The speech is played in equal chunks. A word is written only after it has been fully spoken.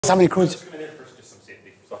How many crunch? Just some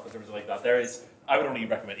safety stuff in terms of like that. I would only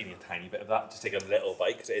recommend eating a tiny bit of that. Just take a little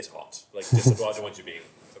bite because it is hot. Like, just I don't want you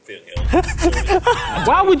feeling ill.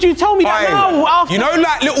 Why would you tell me that now? After? You know,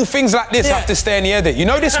 like little things like this have to stay in the edit. You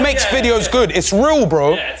know, this makes videos good. It's real,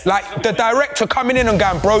 bro. Like the director coming in and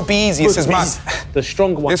going, bro, be easy. This is mad. The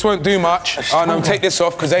stronger one. This won't do much. Oh no, take this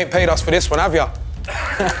off because they ain't paid us for this one, have ya?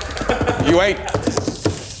 You ain't.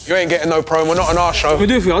 You ain't getting no promo, not on our show. I'll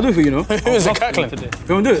do it for you, I'll do it for you, know. Who is it cackling? If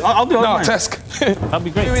you want to do it, I'll do it. No, Tesk. That'd be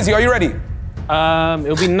great. Who is he? Are you ready?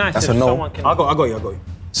 It'll be nice if someone can... I got you.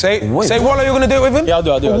 Say Wallo, you're gonna do it with him? Yeah,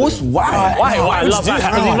 I'll do it. Why? Why? I love that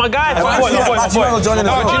because he's my guy. No, do you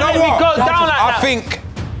know what? Go down like that. I think,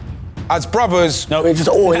 as brothers... No, it's just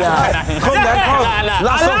all, yeah. Come down,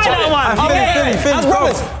 Last supper.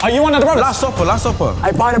 Are you one of the brothers? Last supper.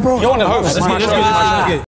 I buy the bro. You're one of the brothers.